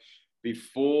 right,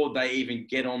 before they even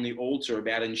get on the altar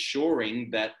about ensuring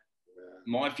that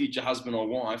my future husband or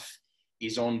wife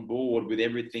is on board with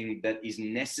everything that is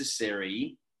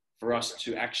necessary for us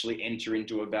to actually enter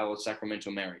into a valid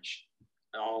sacramental marriage?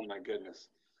 Oh my goodness.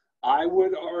 I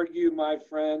would argue, my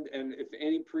friend, and if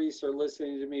any priests are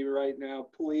listening to me right now,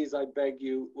 please, I beg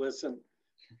you, listen.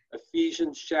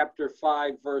 Ephesians chapter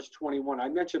 5, verse 21. I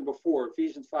mentioned before,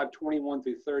 Ephesians 5, 21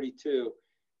 through 32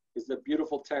 is the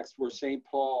beautiful text where St.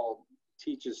 Paul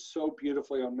teaches so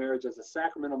beautifully on marriage as a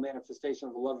sacramental manifestation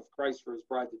of the love of Christ for his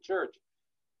bride, the church.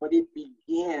 But it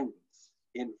begins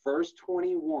in verse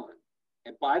 21.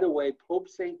 And by the way, Pope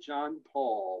St. John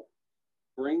Paul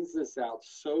brings this out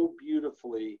so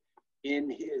beautifully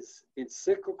in his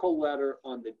encyclical letter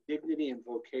on the dignity and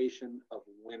vocation of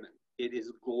women. It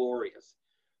is glorious.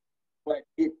 But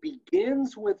it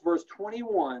begins with verse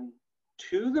 21,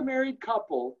 to the married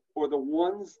couple or the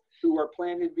ones who are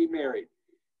planning to be married.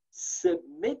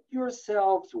 Submit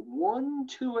yourselves one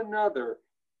to another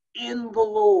in the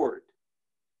Lord.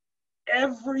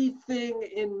 Everything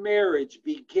in marriage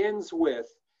begins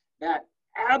with that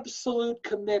absolute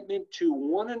commitment to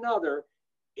one another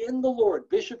in the Lord.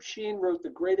 Bishop Sheen wrote the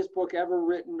greatest book ever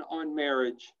written on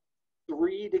marriage,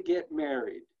 3 to Get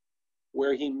Married,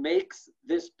 where he makes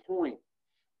this point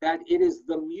that it is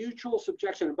the mutual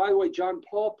subjection. And by the way, John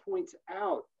Paul points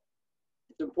out,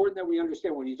 it's important that we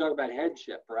understand when you talk about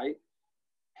headship, right?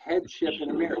 Headship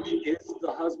in a marriage. Is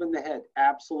the husband the head?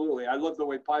 Absolutely. I love the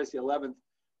way Pius XI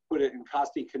put it in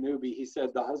Costi Connubii. He said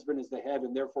the husband is the head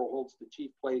and therefore holds the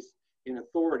chief place in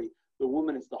authority. The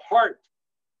woman is the heart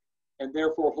and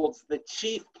therefore holds the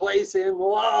chief place in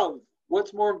love.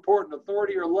 What's more important,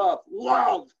 authority or love?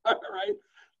 Love, right?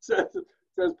 Says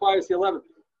Pius XI.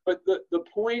 But the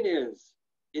point is,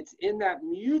 it's in that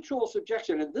mutual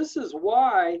subjection. And this is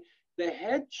why the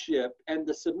headship and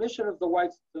the submission of the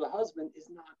wife to the husband is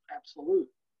not absolute.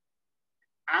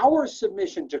 Our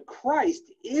submission to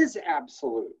Christ is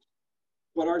absolute.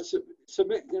 But our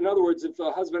in other words, if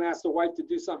the husband asks the wife to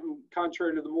do something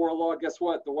contrary to the moral law, guess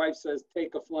what? The wife says,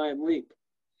 take a flying leap,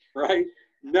 right?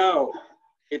 No,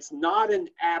 it's not an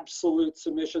absolute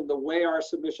submission the way our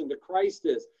submission to Christ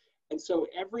is. And so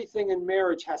everything in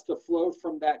marriage has to flow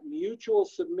from that mutual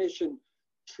submission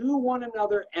to one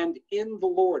another and in the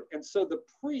Lord. And so the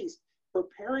priest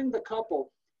preparing the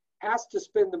couple has to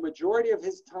spend the majority of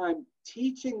his time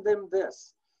teaching them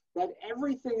this, that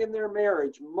everything in their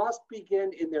marriage must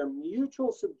begin in their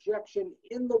mutual subjection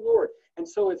in the Lord. And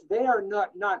so if they are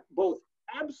not both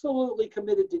absolutely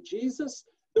committed to Jesus,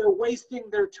 they're wasting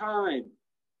their time,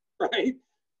 right?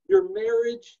 Your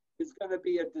marriage is going to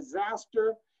be a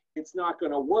disaster. It's not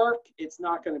going to work. It's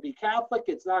not going to be Catholic.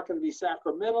 It's not going to be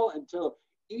sacramental until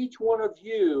each one of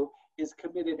you is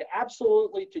committed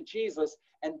absolutely to Jesus,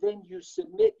 and then you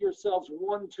submit yourselves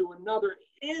one to another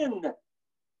in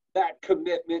that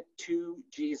commitment to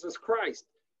Jesus Christ.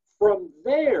 From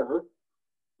there,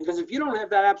 because if you don't have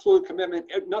that absolute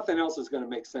commitment, nothing else is going to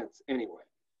make sense anyway.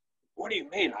 What do you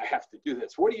mean I have to do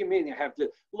this? What do you mean you have to?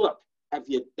 Look, have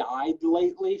you died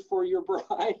lately for your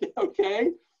bride?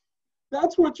 Okay?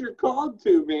 That's what you're called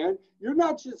to, man. You're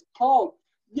not just called.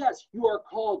 Yes, you are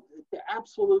called to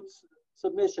absolute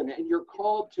submission, and you're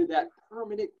called to that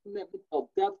permanent commitment till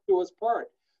death do us part.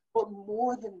 But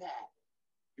more than that,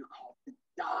 you're called to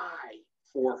die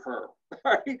for her,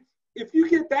 right? If you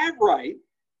get that right,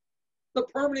 the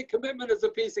permanent commitment is a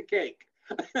piece of cake,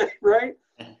 right?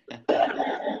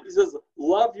 He says,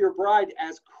 love your bride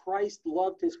as Christ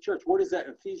loved his church. What is that?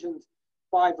 Ephesians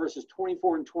 5, verses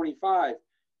 24 and 25,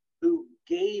 who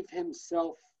gave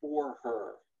himself for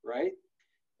her, right?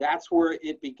 That's where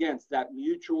it begins, that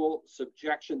mutual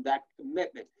subjection, that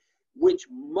commitment, which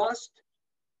must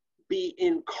be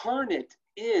incarnate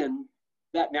in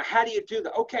that. Now, how do you do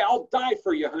that? Okay, I'll die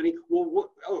for you, honey.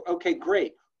 Well, okay,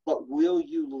 great. But will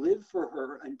you live for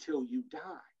her until you die?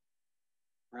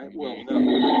 Right? Well,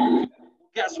 no.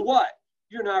 Guess what?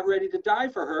 You're not ready to die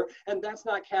for her, and that's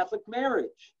not Catholic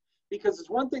marriage. Because it's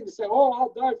one thing to say, oh,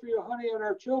 I'll die for you, honey, and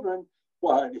our children.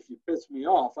 But if you piss me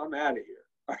off, I'm out of here.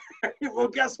 Well,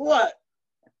 guess what?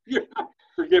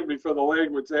 Forgive me for the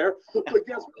language there, but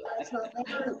guess what? That's not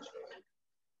marriage.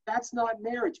 That's not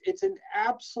marriage. It's an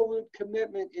absolute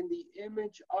commitment in the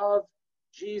image of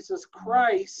Jesus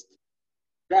Christ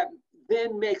that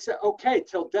then makes it, okay,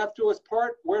 till death do us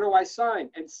part, where do I sign?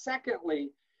 And secondly,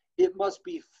 it must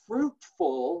be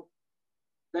fruitful,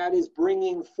 that is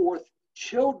bringing forth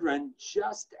children,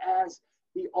 just as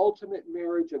the ultimate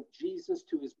marriage of Jesus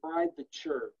to his bride, the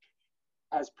church,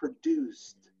 has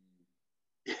produced,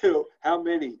 how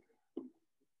many?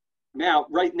 Now,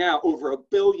 right now, over 1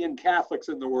 billion Catholics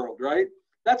in the world, right?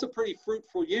 That's a pretty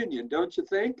fruitful union, don't you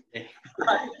think?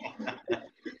 Right?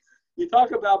 You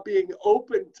talk about being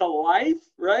open to life,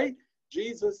 right?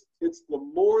 Jesus, it's the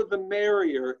more the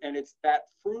merrier, and it's that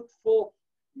fruitful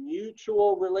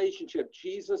mutual relationship.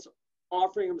 Jesus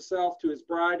offering himself to his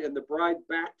bride and the bride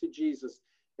back to Jesus,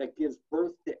 that gives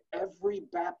birth to every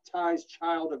baptized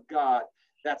child of God.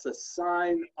 That's a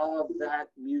sign of that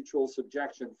mutual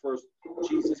subjection. First,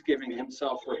 Jesus giving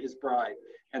himself for his bride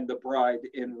and the bride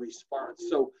in response.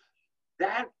 So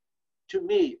that, to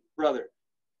me, brother,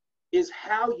 is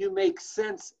how you make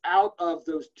sense out of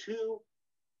those two,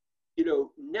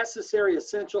 necessary,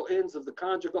 essential ends of the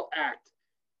conjugal act.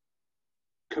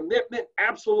 Commitment,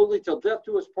 absolutely, till death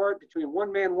do us part, between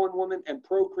one man, one woman, and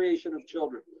procreation of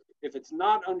children. If it's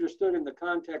not understood in the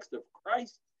context of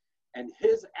Christ and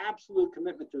his absolute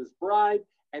commitment to his bride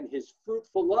and his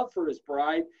fruitful love for his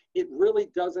bride, it really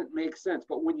doesn't make sense.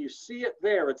 But when you see it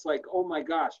there, it's like, oh my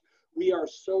gosh, we are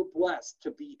so blessed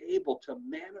to be able to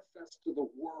manifest to the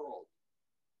world.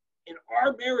 In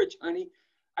our marriage, honey,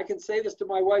 I can say this to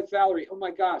my wife, Valerie, oh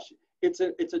my gosh, it's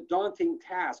a daunting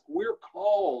task. We're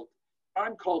called,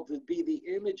 I'm called to be the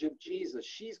image of Jesus.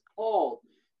 She's called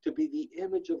to be the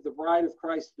image of the bride of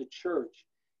Christ, the church,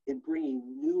 in bringing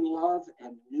new love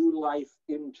and new life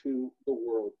into the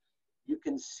world. You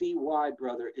can see why,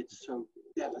 brother, it's so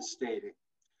devastating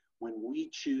when we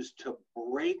choose to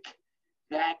break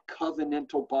that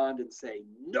covenantal bond and say,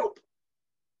 nope,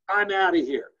 I'm out of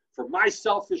here. For my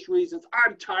selfish reasons,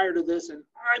 I'm tired of this, and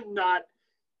I'm not.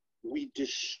 We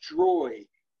destroy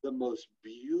the most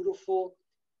beautiful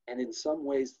and in some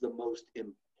ways the most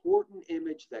important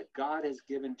image that God has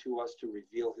given to us to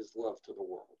reveal his love to the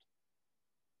world.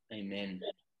 Amen.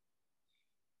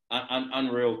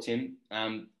 Unreal, Tim.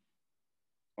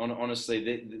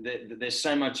 Honestly, there's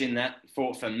so much in that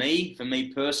for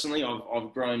me personally.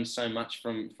 I've grown so much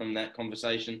from that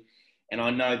conversation, and I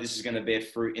know this is going to bear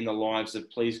fruit in the lives of,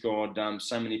 please God,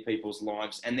 so many people's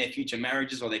lives and their future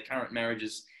marriages or their current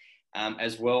marriages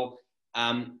as well.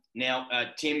 Now,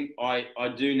 Tim, I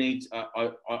do need.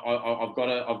 I've got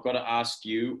to ask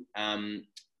you.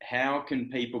 How can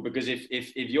people? Because if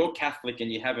you're Catholic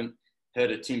and you haven't heard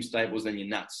of Tim Staples, then you're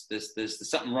nuts. There's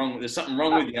something wrong. There's something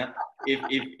wrong with you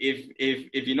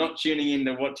if you're not tuning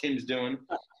into what Tim's doing.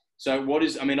 So what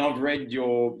is? I mean, I've read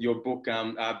your book,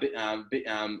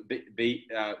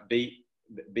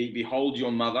 Behold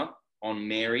Your Mother, on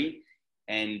Mary,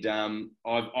 and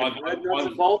I've read Nuts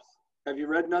and Bolts. Have you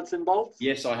read Nuts and Bolts?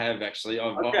 Yes, I have actually.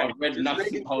 I've read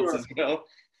Nuts and Bolts as well.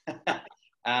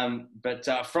 But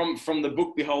from the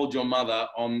book Behold Your Mother,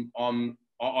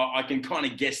 I can kind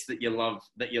of guess that you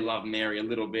love Mary a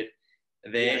little bit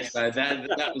there. Yes. So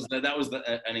that was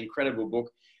an incredible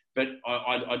book. But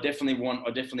I definitely want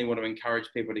to encourage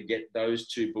people to get those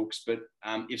two books. But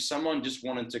if someone just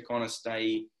wanted to kind of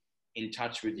stay in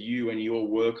touch with you and your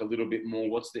work a little bit more,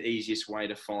 what's the easiest way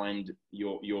to find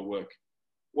your work?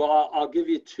 Well, I'll give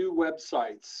you two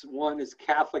websites. One is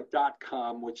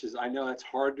Catholic.com, which is, I know that's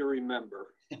hard to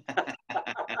remember.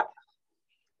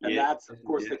 And that's, of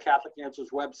course, the Catholic Answers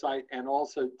website, and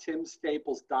also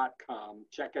timstaples.com.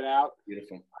 Check it out.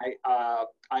 Beautiful.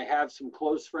 I have some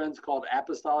close friends called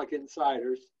Apostolic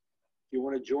Insiders. If you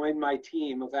want to join my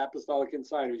team of Apostolic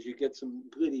Insiders, you get some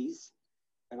goodies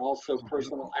and also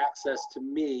personal access to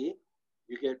me.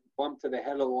 You get bumped to the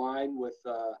head of the line with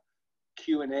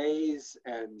Q&As,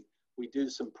 and we do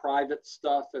some private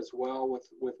stuff as well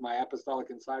with my Apostolic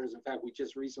Insiders. In fact, we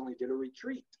just recently did a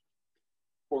retreat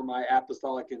for my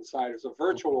Apostolic Insiders, a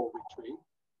virtual retreat.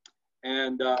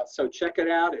 And so check it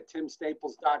out at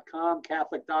timstaples.com,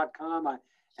 Catholic.com.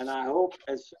 And I hope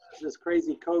as soon as this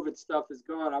crazy COVID stuff is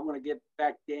gone, I want to get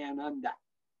back down under.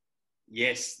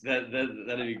 Yes, that'd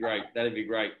be great. That'd be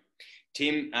great.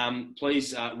 Tim,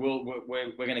 please,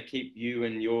 we're going to keep you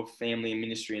and your family and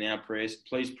ministry in our prayers.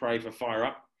 Please pray for Fire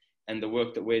Up and the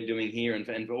work that we're doing here, and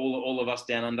for all of us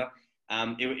down under.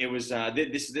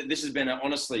 This has been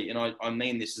honestly, and I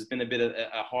mean this has been a bit of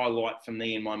a highlight for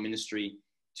me in my ministry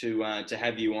to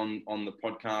have you on the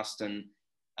podcast, and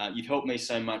you've helped me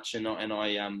so much, and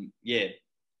I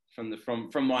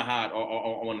from my heart,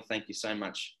 I want to thank you so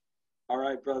much. All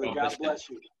right, brother. God bless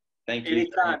you. Thank you.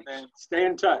 Anytime, man. Stay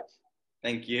in touch.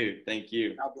 Thank you. Thank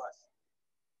you. God bless.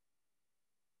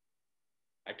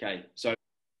 Okay, so.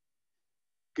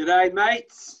 Good day,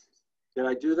 mates. Did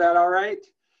I do that all right?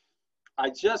 I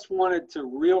just wanted to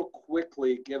real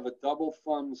quickly give a double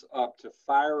thumbs up to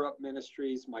Fire Up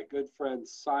Ministries, my good friend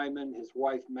Simon, his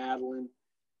wife Madeline,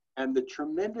 and the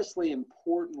tremendously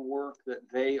important work that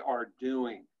they are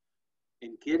doing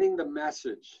in getting the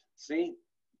message, St.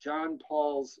 John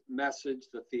Paul's message,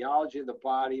 the theology of the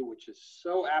body, which is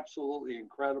so absolutely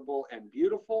incredible and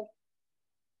beautiful,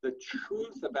 the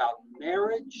truth about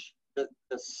marriage, the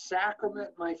sacrament,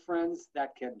 my friends,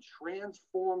 that can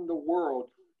transform the world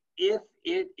if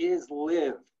it is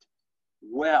lived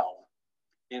well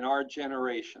in our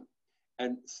generation.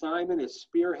 And Simon is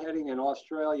spearheading in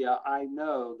Australia, I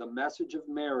know, the message of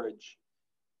marriage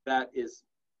that is,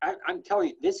 I'm telling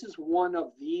you, this is one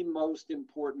of the most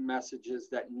important messages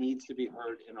that needs to be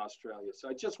heard in Australia. So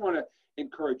I just want to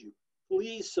encourage you,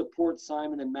 please support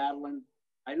Simon and Madeline.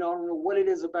 I don't know what it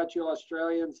is about you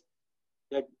Australians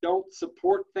that don't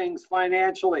support things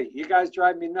financially. You guys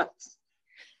drive me nuts.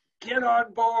 Get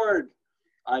on board.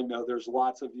 I know there's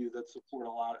lots of you that support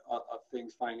a lot of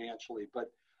things financially,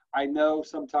 but I know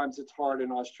sometimes it's hard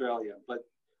in Australia. But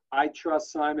I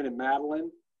trust Simon and Madeline,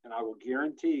 and I will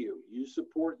guarantee you, you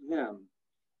support them,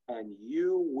 and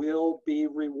you will be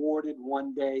rewarded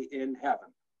one day in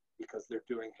heaven because they're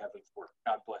doing heaven's work.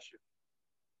 God bless you.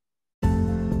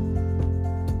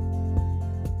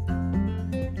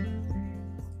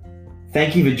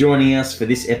 Thank you for joining us for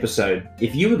this episode.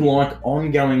 If you would like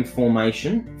ongoing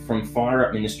formation from Fire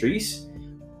Up Ministries,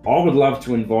 I would love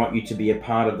to invite you to be a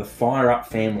part of the Fire Up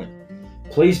family.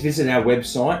 Please visit our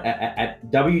website at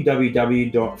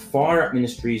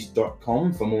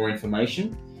www.fireupministries.com for more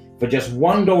information. For just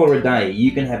 $1 a day,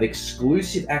 you can have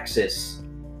exclusive access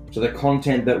to the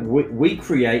content that we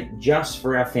create just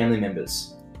for our family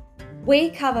members. We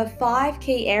cover 5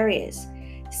 key areas: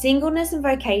 singleness and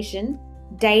vocation,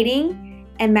 dating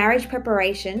and marriage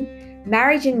preparation,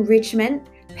 marriage enrichment,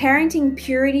 parenting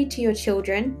purity to your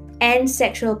children, and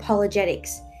sexual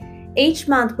apologetics. Each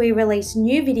month we release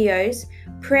new videos,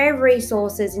 prayer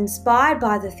resources inspired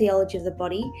by the theology of the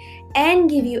body, and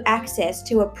give you access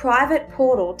to a private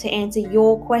portal to answer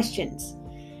your questions.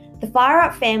 The Fire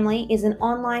Up family is an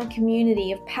online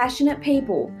community of passionate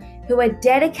people who are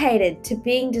dedicated to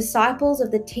being disciples of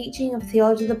the teaching of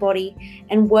theology of the body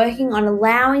and working on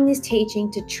allowing this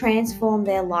teaching to transform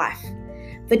their life.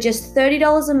 For just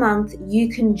 $30 a month, you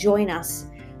can join us.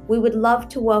 We would love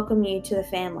to welcome you to the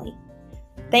family.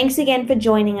 Thanks again for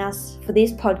joining us for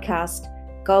this podcast.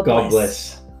 God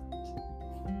bless.